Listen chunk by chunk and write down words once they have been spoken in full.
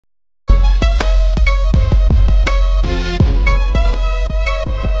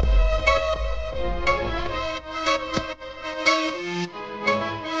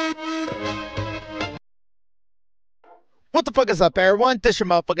the fuck is up, everyone? This your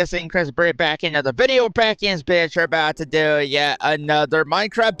motherfucker saying Chris Bray back in another video. Back in, bitch. We're about to do yet another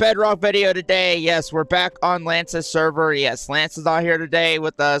Minecraft Bedrock video today. Yes, we're back on Lance's server. Yes, Lance is not here today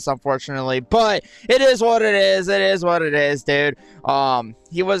with us, unfortunately, but it is what it is. It is what it is, dude.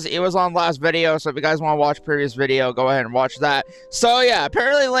 He was on last video, so if you guys want to watch previous video, go ahead and watch that. So yeah,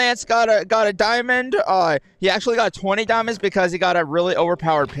 apparently Lance got a diamond. He actually got 20 diamonds because he got a really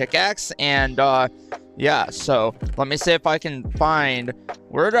overpowered pickaxe, and yeah, so let me see if I can find,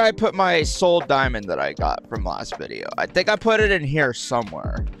 where did I put my soul diamond that I got from last video? I think I put it in here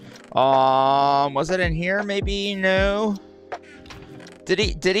somewhere. Was it in here? Maybe? No. Did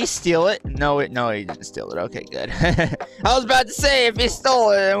he steal it? No, he didn't steal it. Okay, good. I was about to say if he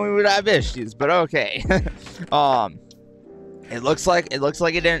stole it, then we would have issues, but okay. It looks like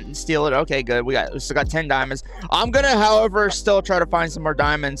he didn't steal it. Okay, good. We still got 10 diamonds. I'm gonna, however, still try to find some more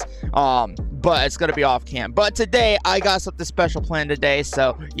diamonds. But it's gonna be off cam. But today I got something special planned today.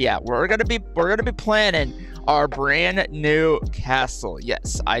 So yeah, we're gonna be planning our brand new castle.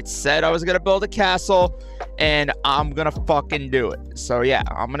 Yes, I said I was gonna build a castle, and I'm gonna fucking do it. So yeah,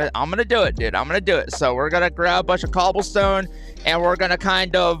 I'm gonna do it, dude. I'm gonna do it. So we're gonna grab a bunch of cobblestone, and we're gonna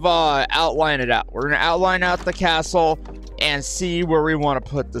kind of outline it out. We're gonna outline out the castle and see where we want to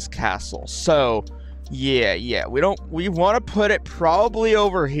put this castle. So yeah, we want to put it probably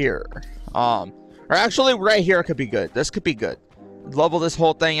over here, or actually right here could be good. This could be good. Level this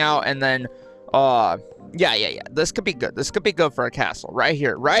whole thing out, and then yeah, this could be good. This could be good for a castle right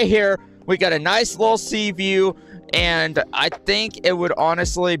here. We got a nice little sea view, and I think it would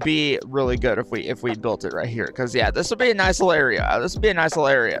honestly be really good if we built it right here, because yeah, this would be a nice little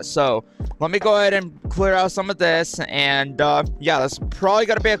area. So let me go ahead and clear out some of this, and yeah, this is probably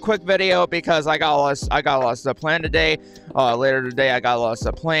gonna be a quick video because I got lots stuff planned today. Later today I got lots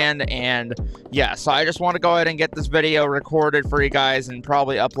stuff planned, and yeah, so I just want to go ahead and get this video recorded for you guys and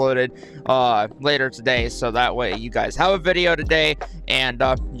probably uploaded later today, so that way you guys have a video today. And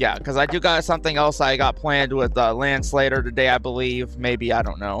yeah, because I do got something else I got planned with Lance later today, I believe. Maybe, I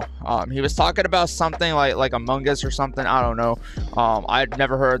don't know. He was talking about something like Among Us or something. I don't know. I'd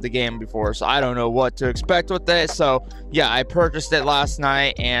never heard the game before, so I don't know what to expect with it. So yeah, I purchased it last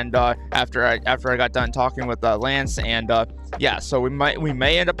night, and after I got done talking with Lance, and yeah, so we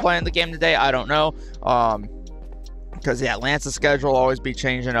may end up playing the game today. I don't know. Because yeah, Lance's schedule will always be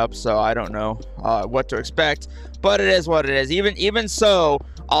changing up, so I don't know what to expect, but it is what it is. Even so,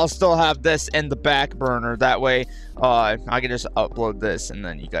 I'll still have this in the back burner. That way I can just upload this, and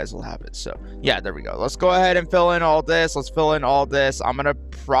then you guys will have it. So yeah, there we go. Let's go ahead and fill in all this. I'm gonna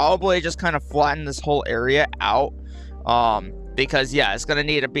probably just kind of flatten this whole area out, because yeah, it's gonna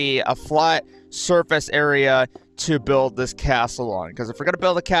need to be a flat surface area to build this castle on. Because if we're gonna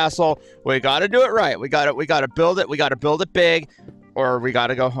build a castle, we gotta do it right. We gotta build it big, or we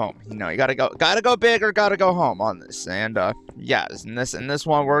gotta go home. You know, you gotta go big or gotta go home on this. And yeah, in this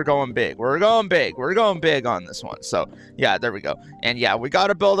one we're going big. We're going big on this one. So yeah, there we go. And yeah, we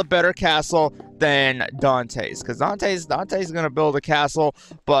gotta build a better castle than Dante's, because Dante's gonna build a castle,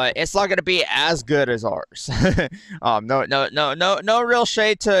 but it's not gonna be as good as ours. No real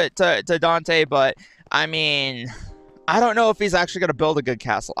shade to Dante, but I mean, I don't know if he's actually going to build a good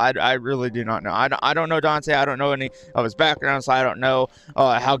castle. I really do not know. I don't know Dante. I don't know any of his background, so I don't know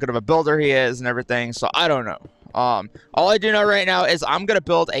how good of a builder he is and everything, so I don't know. All I do know right now is I'm going to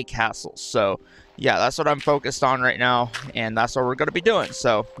build a castle. So yeah, that's what I'm focused on right now, and that's what we're going to be doing.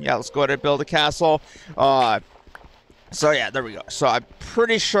 So yeah, let's go ahead and build a castle. So yeah, there we go. So I'm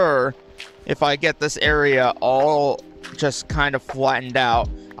pretty sure if I get this area all just kind of flattened out,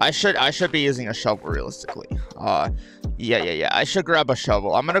 I should be using a shovel realistically. Yeah, I should grab a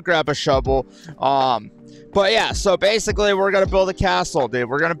shovel. I'm gonna grab a shovel. But yeah, so basically we're gonna build a castle, dude.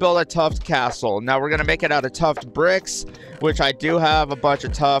 We're gonna build a tuft castle. Now we're gonna make it out of tuft bricks, which I do have a bunch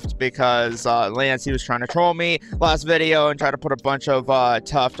of tuft because Lance, he was trying to troll me last video and try to put a bunch of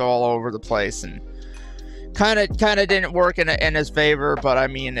tuft all over the place, and kind of didn't work in his favor, but I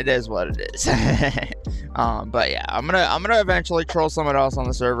mean, it is what it is. But yeah, I'm gonna eventually troll someone else on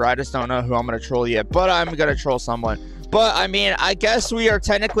the server. I just don't know who I'm gonna troll yet, but I'm gonna troll someone. But I mean, I guess we are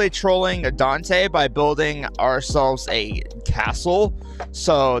technically trolling Dante by building ourselves a castle,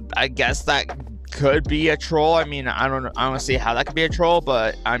 so I guess that could be a troll. I mean, I don't see how that could be a troll,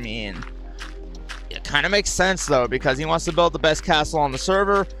 but I mean, it kind of makes sense though, because he wants to build the best castle on the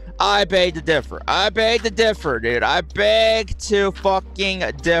server. I beg to differ. Dude. I beg to fucking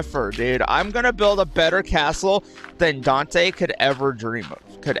differ, dude. I'm gonna build a better castle than Dante could ever dream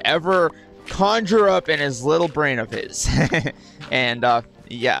of, could ever conjure up in his little brain of his. And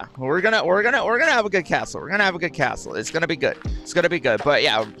yeah, we're gonna have a good castle. We're gonna have a good castle. It's gonna be good. It's gonna be good. But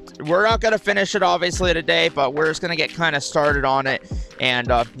yeah, we're not gonna finish it obviously today, but we're just gonna get kind of started on it.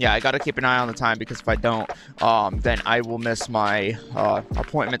 And yeah, I gotta keep an eye on the time, because if I don't, then I will miss my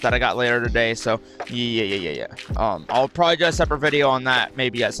appointment that I got later today. So yeah. I'll probably do a separate video on that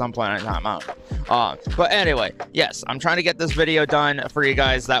maybe at some point in time. I don't know. But anyway, yes, I'm trying to get this video done for you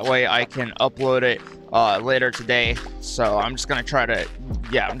guys. That way I can upload it later today. So I'm just gonna try to,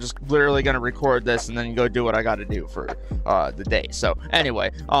 yeah, I'm just literally gonna record this and then go do what I gotta do for the day. So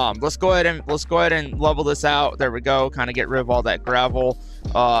anyway, let's go ahead and level this out. There we go. Kind of get rid of all that gravel.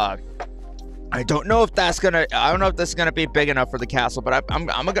 I don't know if that's gonna, I don't know if this is gonna be big enough for the castle, but I'm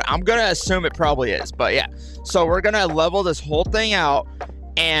gonna assume it probably is. But yeah, so we're gonna level this whole thing out,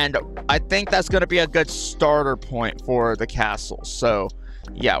 and I think that's gonna be a good starter point for the castle. So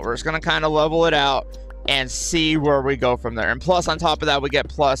yeah, we're just gonna kind of level it out and see where we go from there. And plus, on top of that, we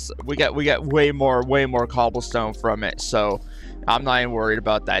get way more cobblestone from it. So I'm not even worried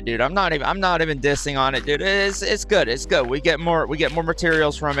about that, dude. I'm not even dissing on it, dude. It's good. It's good. We get more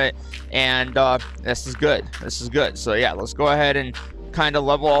materials from it, and this is good. This is good. So yeah, let's go ahead and kind of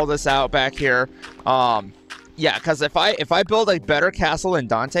level all this out back here. Yeah, because if I build a better castle than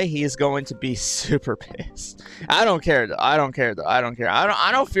Dante, he's going to be super pissed. I don't care though. I don't care. I don't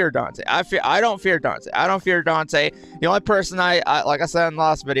fear Dante. I don't fear Dante. The only person I like I said in the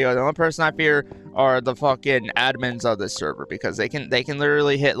last video, the only person I fear are the fucking admins of this server, because they can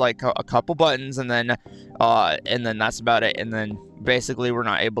literally hit like a couple buttons, and then that's about it. And then basically we're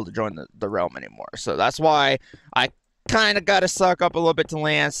not able to join the realm anymore. So that's why I kind of got to suck up a little bit to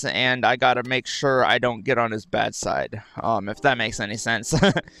Lance, and I got to make sure I don't get on his bad side, if that makes any sense.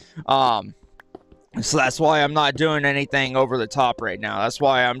 So that's why I'm not doing anything over the top right now. That's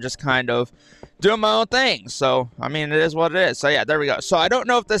why I'm just kind of doing my own thing. So I mean, it is what it is. So yeah, there we go. So I don't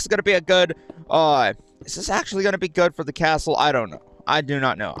know if this is going to be a good is this actually going to be good for the castle? I don't know. I do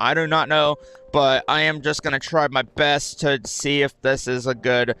not know, but I am just going to try my best to see if this is a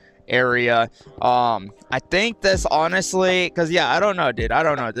good area. I think this, honestly, because yeah, I don't know, dude. I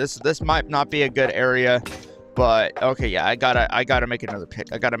don't know. This might not be a good area, but okay, yeah, I gotta make another pick.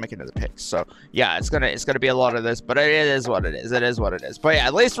 So yeah, it's gonna be a lot of this, but it is what it is. But yeah,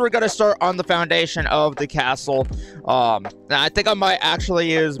 at least we're gonna start on the foundation of the castle. I think I might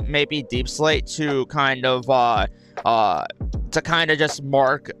actually use maybe deep slate to kind of just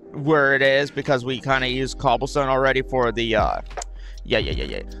mark where it is, because we kind of use cobblestone already for the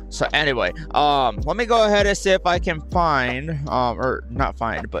yeah. So anyway, let me go ahead and see if I can find, or not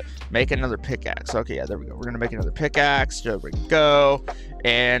find, but make another pickaxe. Okay, yeah, there we go. We're gonna make another pickaxe. There we go.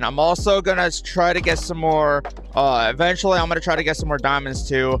 And I'm also gonna try to get some more. Eventually, I'm gonna try to get some more diamonds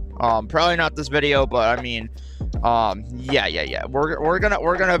too. Probably not this video, but I mean, yeah. We're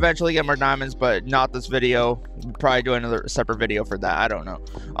gonna eventually get more diamonds, but not this video. We'll probably do another separate video for that. I don't know.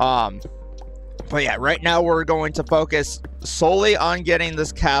 But yeah, right now we're going to focus solely on getting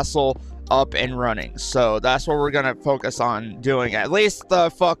this castle up and running. So that's what we're gonna focus on doing. At least the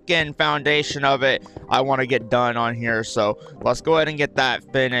fucking foundation of it, I want to get done on here. So let's go ahead and get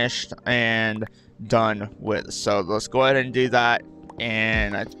that finished and done with. So let's go ahead and do that.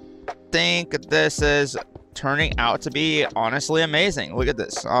 And I think this is turning out to be honestly amazing. Look at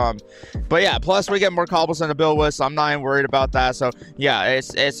this. But yeah, plus we get more cobblestone to build with, so I'm not even worried about that. So yeah,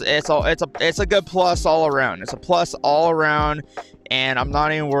 it's a good plus all around. It's a plus all around, and I'm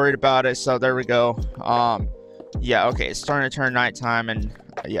not even worried about it. So there we go. Yeah, okay, it's starting to turn nighttime, and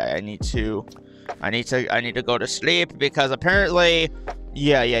yeah, I need to go to sleep, because apparently,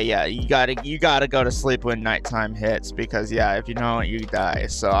 yeah, you gotta go to sleep when nighttime hits, because yeah, if you don't, you die.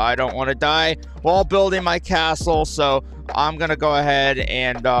 So I don't want to die while building my castle, so I'm gonna go ahead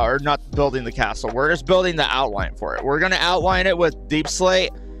and or not building the castle, we're just building the outline for it. We're gonna outline it with deep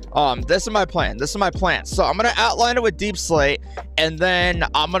slate. This is my plan. So I'm gonna outline it with deep slate, and then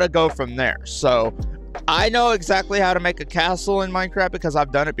I'm gonna go from there. So I know exactly how to make a castle in Minecraft, because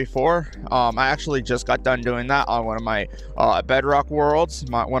I've done it before. I actually just got done doing that on one of my Bedrock worlds,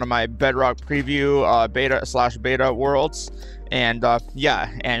 one of my Bedrock preview beta/beta worlds. And yeah,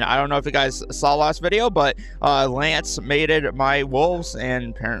 and I don't know if you guys saw last video, but Lance mated my wolves,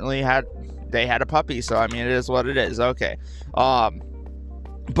 and apparently they had a puppy. So I mean, it is what it is. Okay.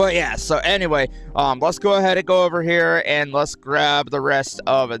 But yeah, so anyway, let's go ahead and go over here and let's grab the rest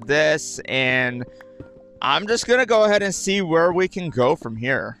of this, and I'm just gonna go ahead and see where we can go from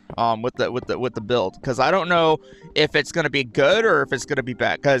here with the build, because I don't know if it's gonna be good or if it's gonna be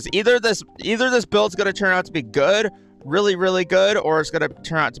bad, because either this build's gonna turn out to be good, really good, or it's gonna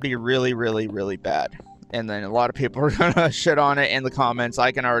turn out to be really bad. and then a lot of people are gonna shit on it in the comments.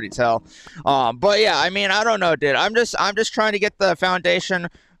 I can already tell. But yeah, I mean, I don't know, dude. I'm just trying to get the foundation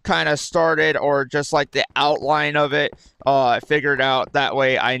kind of started, or just like the outline of it figured out. That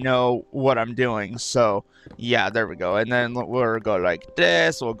way I know what I'm doing. So yeah, there we go. And then we'll go like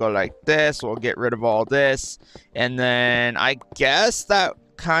this, we'll go like this, we'll get rid of all this, and then I guess that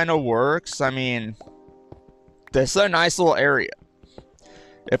kind of works. I mean, this is a nice little area.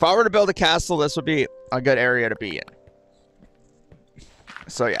 If I were to build a castle, this would be a good area to be in.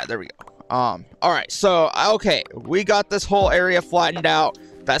 So yeah, there we go. All right, so okay, we got this whole area flattened out.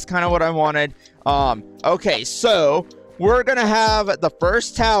 That's kind of what I wanted. Okay, so we're gonna have the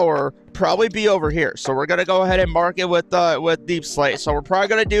first tower probably be over here. So we're gonna go ahead and mark it with deep slate. So we're probably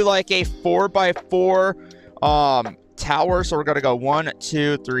gonna do like a 4x4 tower. So we're gonna go 1,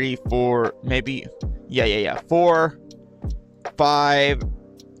 2, 3, 4, maybe, yeah, 4, 5.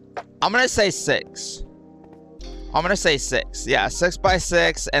 I'm gonna say 6. I'm gonna say 6. Yeah,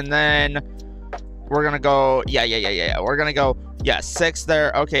 6x6, and then we're gonna go. Yeah. We're gonna go. Yeah, 6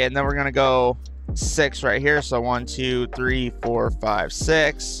 there. Okay, and then we're gonna go 6 right here. So 1, 2, 3, 4, 5,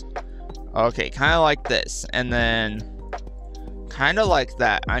 6. Okay, kind of like this, and then kind of like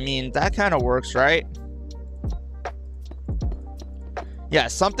that. I mean, that kind of works, right? Yeah,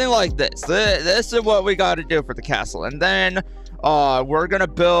 something like this. This is what we got to do for the castle, and then we're gonna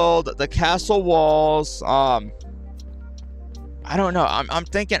build the castle walls. I don't know. I'm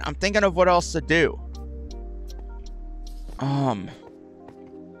thinking of what else to do.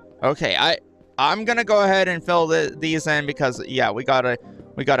 Okay, I'm gonna go ahead and fill these in, because yeah, we gotta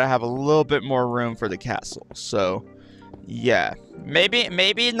have a little bit more room for the castle. So yeah,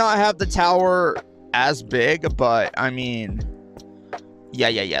 maybe not have the tower as big, but I mean, yeah.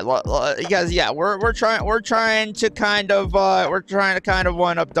 Because yeah, we're trying to kind of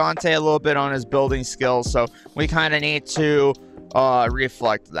one up Dante a little bit on his building skills. So we kind of need to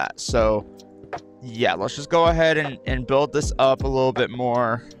reflect that. So yeah, let's just go ahead and build this up a little bit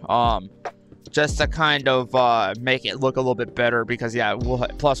more, just to kind of make it look a little bit better, because yeah, we'll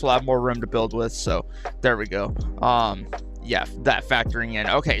have more room to build with. So there we go. Yeah, that factoring in.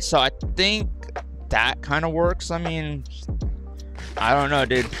 Okay, so I think that kind of works. I mean, I don't know,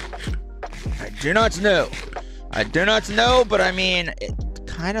 dude. I do not know, but I mean, it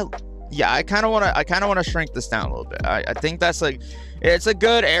kind of, yeah, I kind of want to shrink this down a little bit. I think that's like, it's a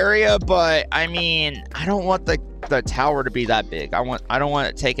good area, but I mean, I don't want the tower to be that big. I don't want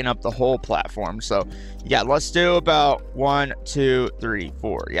it taking up the whole platform. So yeah, let's do about 1, 2, 3,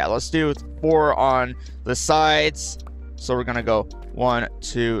 4. Yeah, let's do 4 on the sides. So we're gonna go 1,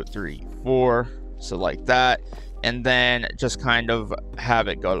 2, 3, 4. So like that, and then just kind of have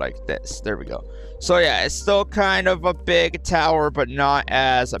it go like this. There we go. So yeah, it's still kind of a big tower, but not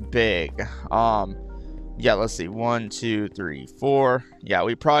as big. Yeah, let's see, 1, 2, 3, 4. Yeah,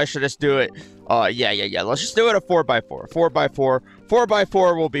 we probably should just do it. Yeah. Let's just do it a 4x4. 4x4.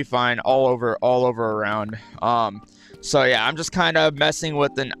 4x4 will be fine all over around. So yeah, I'm just kind of messing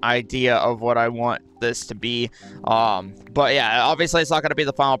with an idea of what I want this to be. But yeah, obviously it's not gonna be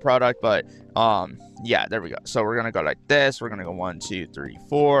the final product, but yeah, there we go. So we're gonna go like this. We're gonna go 1, 2, 3,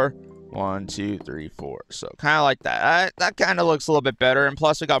 4. 1, 2, 3, 4. So kind of like that. That kind of looks a little bit better, and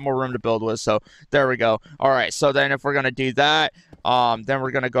plus we got more room to build with. So there we go. All right. So then if we're gonna do that, then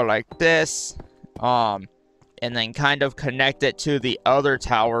we're gonna go like this, and then kind of connect it to the other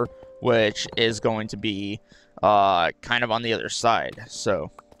tower, which is going to be kind of on the other side.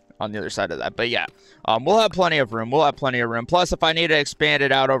 So on the other side of that. But yeah, we'll have plenty of room. Plus, if I need to expand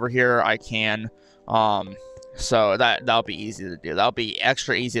it out over here, I can. So that'll be easy to do. That'll be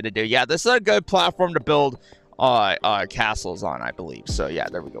extra easy to do. Yeah, this is a good platform to build castles on, I believe. So yeah,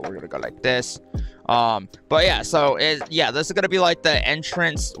 there we go. We're gonna go like this. But yeah, so yeah, this is gonna be like the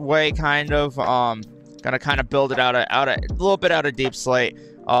entrance way, kind of. Gonna kind of build it out of a little bit out of deep slate.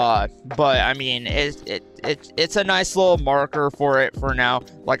 But I mean, it's a nice little marker for it for now.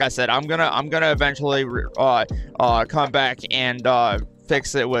 Like I said, I'm gonna eventually come back and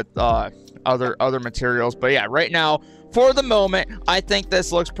fix it with other materials. But yeah, right now, for the moment, I think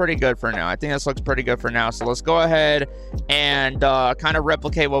this looks pretty good for now. So let's go ahead and kind of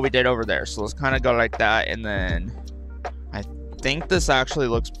replicate what we did over there. So let's kind of go like that, and then I think this actually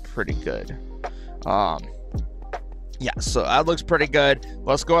looks pretty good. Yeah, so that looks pretty good.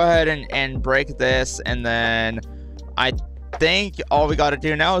 Let's go ahead and break this, and then I think all we got to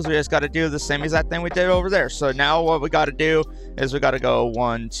do now is we just got to do the same exact thing we did over there. So now what we got to do is we got to go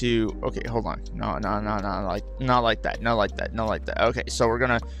 1, 2. Okay, hold on. No, like not like that. Not like that. Not like that. Okay, so we're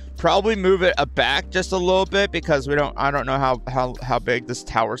gonna probably move it back just a little bit because I don't know how big this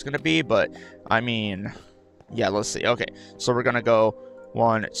tower is gonna be, but I mean, yeah, let's see. Okay, so we're gonna go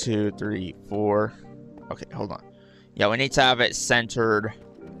 1, 2, 3, 4. Okay, hold on. Yeah, we need to have it centered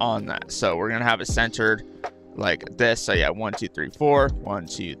on that. So we're gonna have it centered like this. So yeah, 1, 2, 3, 4. 1,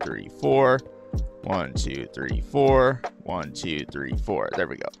 2, 3, 4. 1, 2, 3, 4. 1, 2, 3, 4. There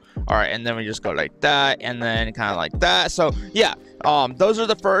we go. All right, and then we just go like that, and then kind of like that. So yeah, those are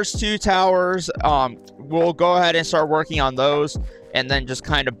the first 2 towers. We'll go ahead and start working on those, and then just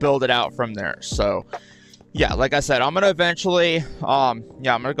kind of build it out from there. So yeah, like I said, I'm gonna eventually, yeah, I'm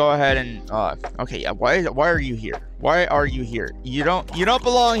gonna go ahead and, okay, yeah, why are you here? Why are you here? You don't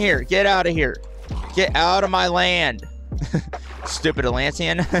belong here. Get out of here. Get out of my land. Stupid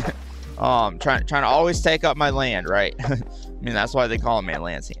Atlantean. Trying to always take up my land, right? I mean, that's why they call me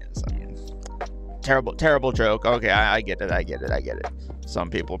Atlanteans. I mean, terrible joke. Okay, I get it. Some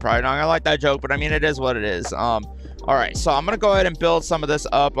people probably not gonna like that joke, but I mean, it is what it is. All right, so I'm gonna go ahead and build some of this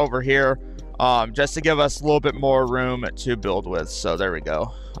up over here. Just to give us a little bit more room to build with. So there we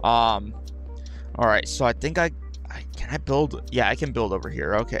go. All right, so I think can I build? Yeah, I can build over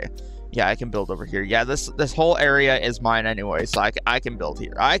here. Okay, yeah, I can build over here. Yeah, this whole area is mine anyway, so I can build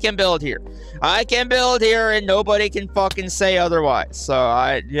here. I can build here, and nobody can fucking say otherwise.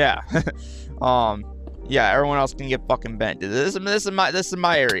 So yeah, yeah, everyone else can get fucking bent. This is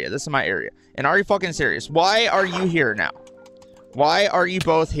my area. This is my area. And are you fucking serious? Why are you here now? Why are you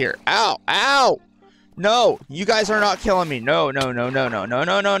both here? Ow! Ow! No, you guys are not killing me. No. No,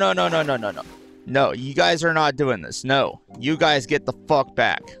 you guys are not doing this. No, you guys get the fuck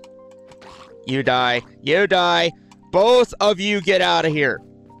back. You die. You die. Both of you get out of here.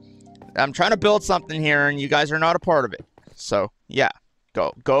 I'm trying to build something here, and you guys are not a part of it. So, yeah.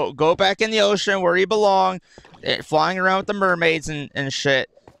 Go back in the ocean where you belong. Flying around with the mermaids and shit.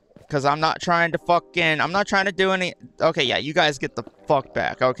 Because I'm not trying to do any. Okay, yeah, you guys get the fuck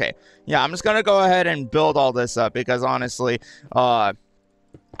back. Okay, yeah, I'm just gonna go ahead and build all this up because honestly, I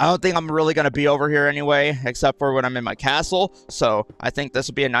don't think I'm really gonna be over here anyway, except for when I'm in my castle. So I think this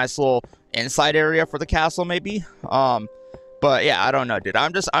would be a nice little inside area for the castle, maybe. But yeah, I don't know, dude.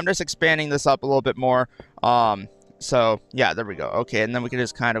 I'm just expanding this up a little bit more. So yeah, there we go. Okay, and then we can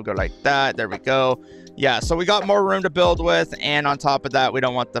just kind of go like that. There we go. Yeah, so we got more room to build with, and on top of that, we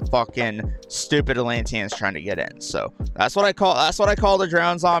don't want the fucking stupid Atlanteans trying to get in. So that's what I call the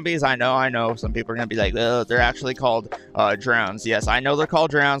drowned zombies. I know. Some people are gonna be like, oh, they're actually called drowns. Yes, I know they're called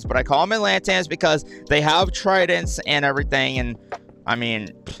drowns, but I call them Atlanteans because they have tridents and everything. And I mean,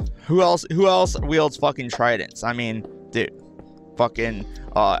 who else wields fucking tridents? I mean, dude. Fucking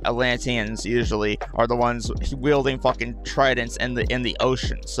Atlanteans usually are the ones wielding fucking tridents in the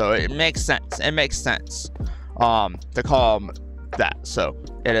ocean, so it makes sense. It makes sense to call them that. So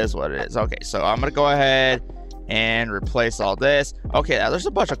it is what it is. Okay, so I'm gonna go ahead and replace all this. Okay, now there's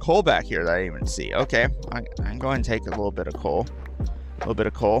a bunch of coal back here that I didn't even see. Okay, I'm going to take a little bit of coal.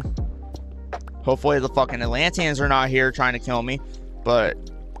 Hopefully the fucking Atlanteans are not here trying to kill me. But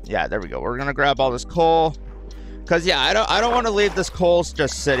yeah, there we go. We're gonna grab all this coal. Because, yeah, I don't want to leave this coal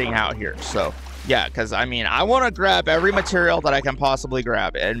just sitting out here. So, yeah, because, I mean, I want to grab every material that I can possibly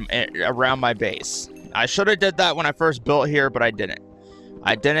grab and around my base. I should have did that when I first built here, but I didn't.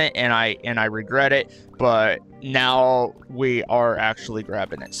 And I regret it. But now we are actually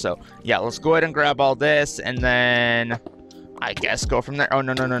grabbing it. So, yeah, let's go ahead and grab all this. And then I guess go from there. Oh,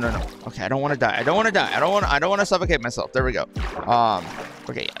 no. Okay, I don't want to die. I don't want to suffocate myself. There we go.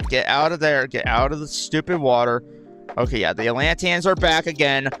 Okay, yeah, get out of there. Get out of the stupid water. Okay, yeah, the Atlanteans are back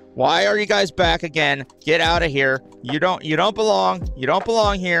again. Why are you guys back again? Get out of here. You don't belong. You don't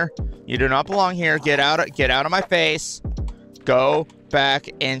belong here. You do not belong here. Get out of my face. Go back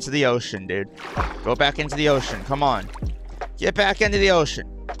into the ocean, dude. Go back into the ocean. Come on. Get back into the ocean.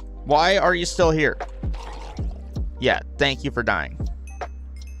 Why are you still here? Yeah, thank you for dying.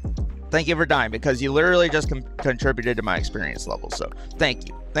 Thank you for dying because you literally just contributed to my experience level. So thank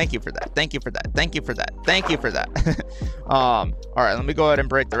you. Thank you for that. Thank you for that. Thank you for that. Thank you for that. All right, let me go ahead and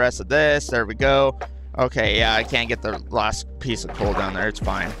break the rest of this. There we go. Okay, yeah, I can't get the last piece of coal down there. It's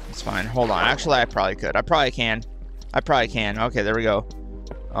fine. It's fine. Hold on. Actually, I probably could. I probably can. Okay, there we go.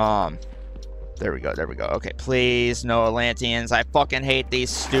 There we go. Okay, please, no Atlanteans. I fucking hate these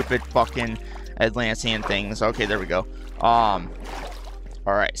stupid fucking Atlantean things. Okay, there we go. All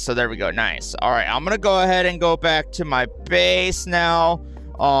right, so there we go. Nice. All right, I'm gonna go ahead and go back to my base now.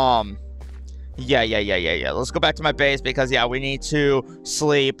 Yeah. Let's go back to my base because yeah, we need to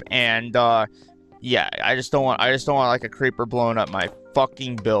sleep and yeah, I just don't want like a creeper blowing up my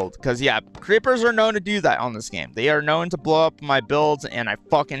fucking build because yeah, creepers are known to do that on this game. They are known to blow up my builds and I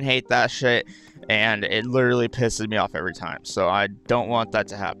fucking hate that shit and it literally pisses me off every time. So I don't want that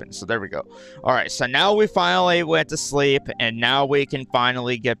to happen. So there we go. All right, so now we finally went to sleep and now we can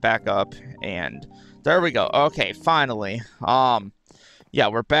finally get back up and there we go. Okay, finally. Yeah,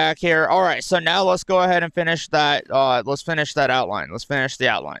 we're back here. All right, so now let's go ahead and finish that. Let's finish that outline. Let's finish the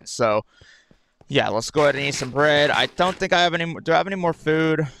outline. So, yeah, let's go ahead and eat some bread. I don't think I have any. Do I have any more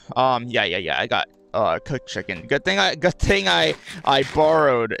food? Yeah. I got cooked chicken. Good thing I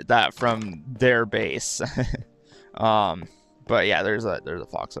borrowed that from their base. But yeah, there's a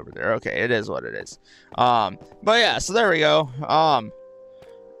fox over there. Okay, it is what it is. But yeah, so there we go.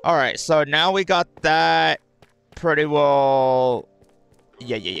 All right, so now we got that pretty well.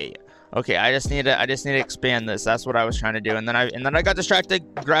 Yeah. Okay, I just need to expand this. That's what I was trying to do. And then I got distracted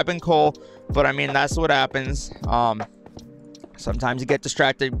grabbing coal, but I mean that's what happens. Sometimes you get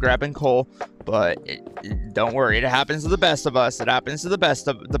distracted grabbing coal, but don't worry, it happens to the best of us. It happens to the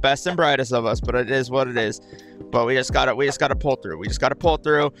best and brightest of us, but it is what it is. But we just gotta pull through. We just gotta pull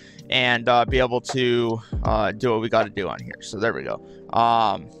through and be able to do what we gotta do on here. So there we go.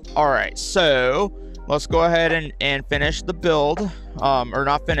 All right, so let's go ahead and finish the build, or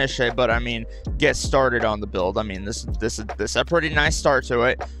not finish it, but I mean get started on the build. I mean this is a pretty nice start to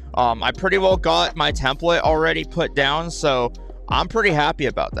it. I pretty well got my template already put down, so I'm pretty happy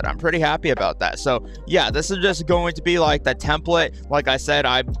about that. So yeah, this is just going to be like the template. Like I said,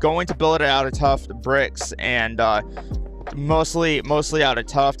 I'm going to build it out of tuft bricks and mostly out of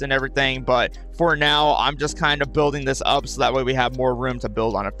tuft and everything, but for now I'm just kind of building this up so that way we have more room to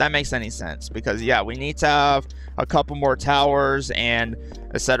build on, if that makes any sense, because yeah, we need to have a couple more towers and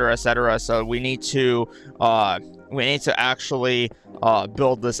etc. So we need to actually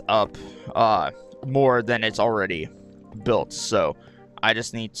build this up more than it's already built. So I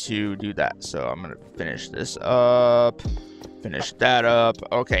just need to do that. So I'm gonna finish this up, finish that up.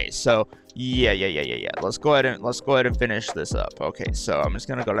 Okay, so yeah. Let's go ahead and finish this up. Okay, so I'm just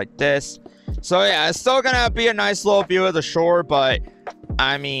gonna go like this. So yeah, it's still gonna be a nice little view of the shore, but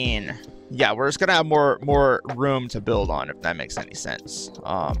I mean, yeah, we're just gonna have more room to build on, if that makes any sense.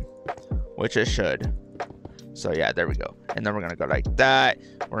 Which it should. So yeah, there we go. And then we're gonna go like that.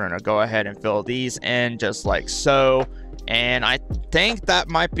 We're gonna go ahead and fill these in just like so. And I think that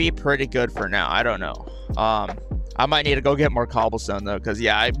might be pretty good for now. I don't know. I might need to go get more cobblestone though, because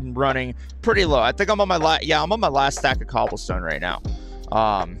yeah, I'm running pretty low. I think I'm on my last stack of cobblestone right now.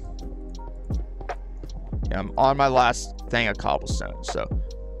 Yeah, I'm on my last thing of cobblestone. So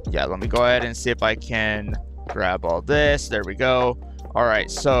yeah, let me go ahead and see if I can grab all this. There we go. All right,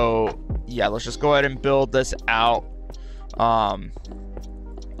 so yeah, let's just go ahead and build this out.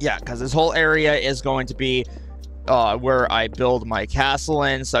 Yeah, because this whole area is going to be where I build my castle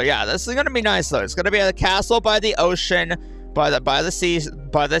in. So yeah, this is gonna be nice though. It's gonna be a castle by the ocean, by the sea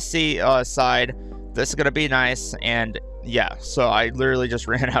side. This is gonna be nice. And yeah, so I literally just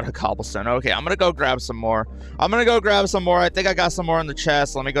ran out of cobblestone. Okay, I'm gonna go grab some more. I think I got some more in the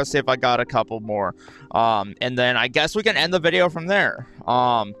chest. Let me go see if I got a couple more. And then I guess we can end the video from there.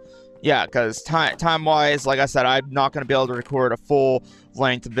 Yeah, because time wise, like I said, I'm not going to be able to record a full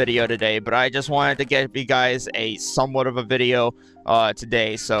length video today, but I just wanted to give you guys a somewhat of a video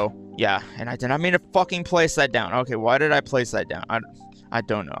today. So yeah, and I did not mean to fucking place that down. Okay, why did I place that down? I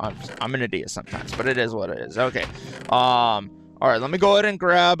don't know. I'm an idiot sometimes, but it is what it is. Okay. All right, let me go ahead and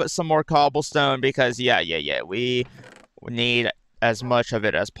grab some more cobblestone because yeah, we need as much of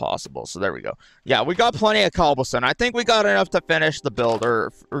it as possible. So there we go. Yeah, we got plenty of cobblestone. I think we got enough to finish the build,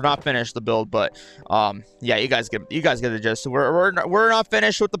 or not finish the build, but yeah, you guys get the gist. So we're not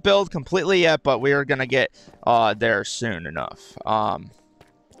finished with the build completely yet, but we are gonna get there soon enough.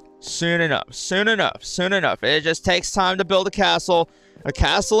 Soon enough. It just takes time to build a castle. A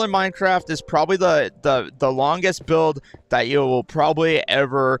castle in Minecraft is probably the longest build that you will probably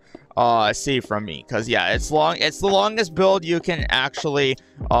ever see from me, because yeah, it's the longest build you can actually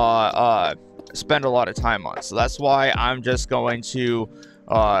spend a lot of time on. So that's why I'm just going to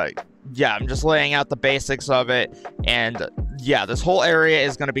yeah, I'm just laying out the basics of it. And yeah, this whole area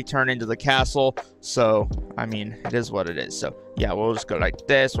is going to be turned into the castle. So I mean, it is what it is. So yeah, we'll just go like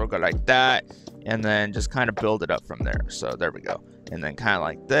this, we'll go like that, and then just kind of build it up from there. So there we go. And then kind of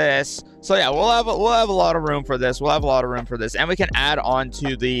like this. So yeah, we'll have a lot of room for this. And we can add on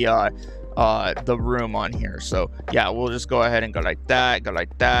to the room on here. So yeah, we'll just go ahead and go like that,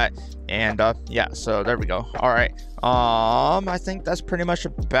 and yeah, so there we go. All right, I think that's pretty much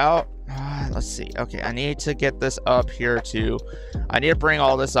about let's see. Okay, I need to get this up here to, I need to bring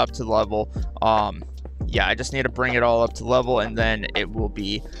all this up to level. Yeah, I just need to bring it all up to level, and then it will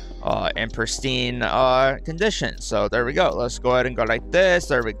be in pristine condition. So there we go. Let's go ahead and go like this.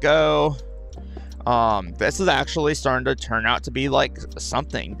 There we go. This is actually starting to turn out to be like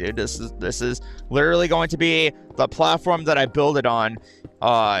something, dude. This is literally going to be the platform that I build it on,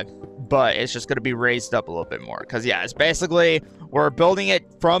 but it's just going to be raised up a little bit more, because yeah, it's basically, we're building it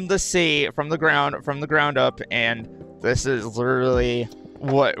from the sea, from the ground up, and this is literally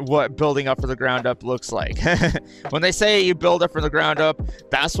what building up from the ground up looks like. When they say you build it from the ground up,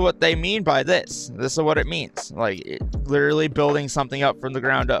 that's what they mean by this. This is what it means, like literally building something up from the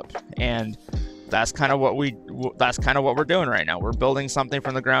ground up. And that's kind of what we're doing right now. We're building something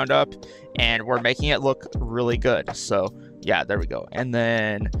from the ground up, and we're making it look really good. So yeah, there we go. And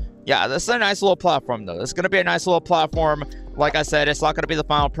then yeah, this is a nice little platform though. It's gonna be a nice little platform. Like I said, it's not gonna be the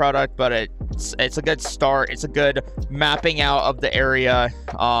final product, but it's a good start. It's a good mapping out of the area.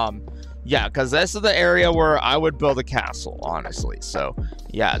 Yeah, because this is the area where I would build a castle, honestly. So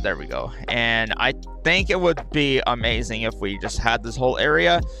yeah, there we go. And I think it would be amazing if we just had this whole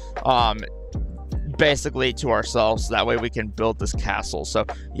area basically to ourselves, so that way we can build this castle. So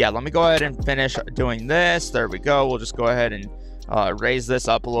yeah, let me go ahead and finish doing this. There we go. We'll just go ahead and raise this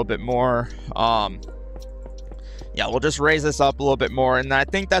up a little bit more. Yeah, we'll just raise this up a little bit more, and I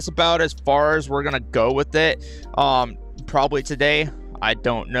think that's about as far as we're gonna go with it. Probably today, I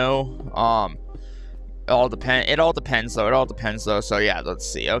don't know. It all depends though. So yeah, let's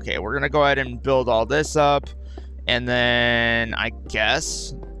see. Okay, we're gonna go ahead and build all this up, and then I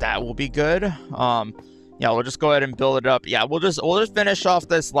guess that will be good. Yeah, we'll just go ahead and build it up. Yeah, we'll just finish off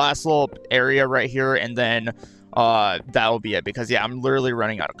this last little area right here, and then that will be it, because yeah, I'm literally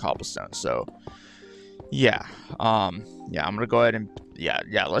running out of cobblestone. So yeah, yeah, I'm gonna go ahead and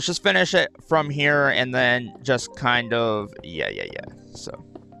yeah, let's just finish it from here, and then just kind of yeah. So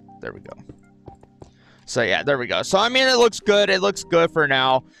there we go. So yeah, there we go. So I mean, it looks good. It looks good for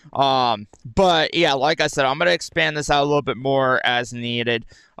now. But yeah, like I said, I'm gonna expand this out a little bit more as needed.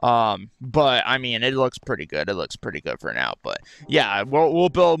 But I mean, it looks pretty good. It looks pretty good for now. But yeah, we'll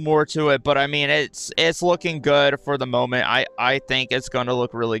build more to it. But I mean, it's looking good for the moment. I think it's gonna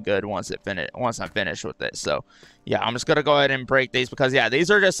look really good once I'm finished with it. So yeah, I'm just gonna go ahead and break these, because yeah, these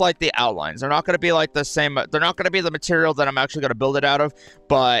are just like the outlines. They're not gonna be like the same. They're not gonna be the material that I'm actually gonna build it out of.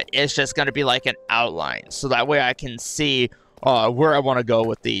 But it's just gonna be like an outline, so that way I can see where I want to go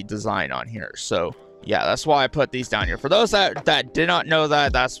with the design on here. So yeah, that's why I put these down here. For those that did not know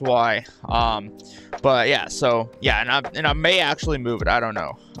that, that's why. But yeah, so yeah, and I may actually move it. I don't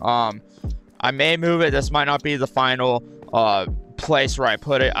know. I may move it. This might not be the final place where I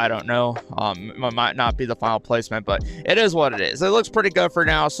put it. I don't know. It might not be the final placement, but it is what it is. It looks pretty good for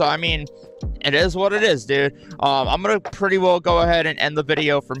now. So I mean, it is what it is, dude. I'm gonna pretty well go ahead and end the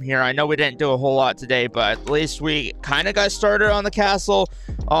video from here. I know we didn't do a whole lot today, but at least we kind of got started on the castle,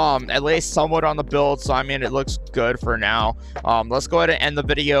 at least somewhat on the build. So I mean, it looks good for now. Let's go ahead and end the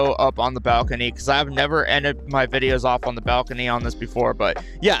video up on the balcony, because I've never ended my videos off on the balcony on this before. But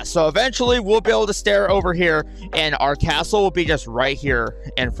yeah, so eventually we'll be able to stare over here, and our castle will be just right here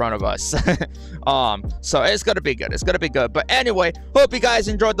in front of us. So it's gonna be good. It's gonna be good. But anyway, hope you guys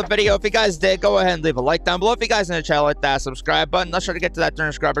enjoyed the video. If you guys did, go ahead and leave a like down below. If you guys in the channel, hit that subscribe button. Let's try to get to that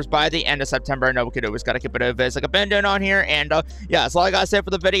 300 subscribers by the end of September. I know we could always gotta keep it a viz like I've been doing on here. And yeah, that's all I gotta say for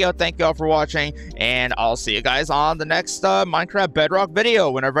the video. Thank you all for watching, and I'll see you guys on the next Minecraft Bedrock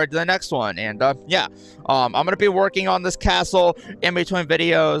video whenever I do the next one. And yeah, I'm gonna be working on this castle in between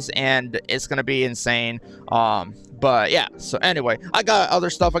videos, and it's gonna be insane. But yeah, so anyway, I got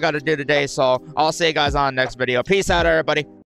other stuff I gotta do today, so I'll see you guys on the next video. Peace out, everybody.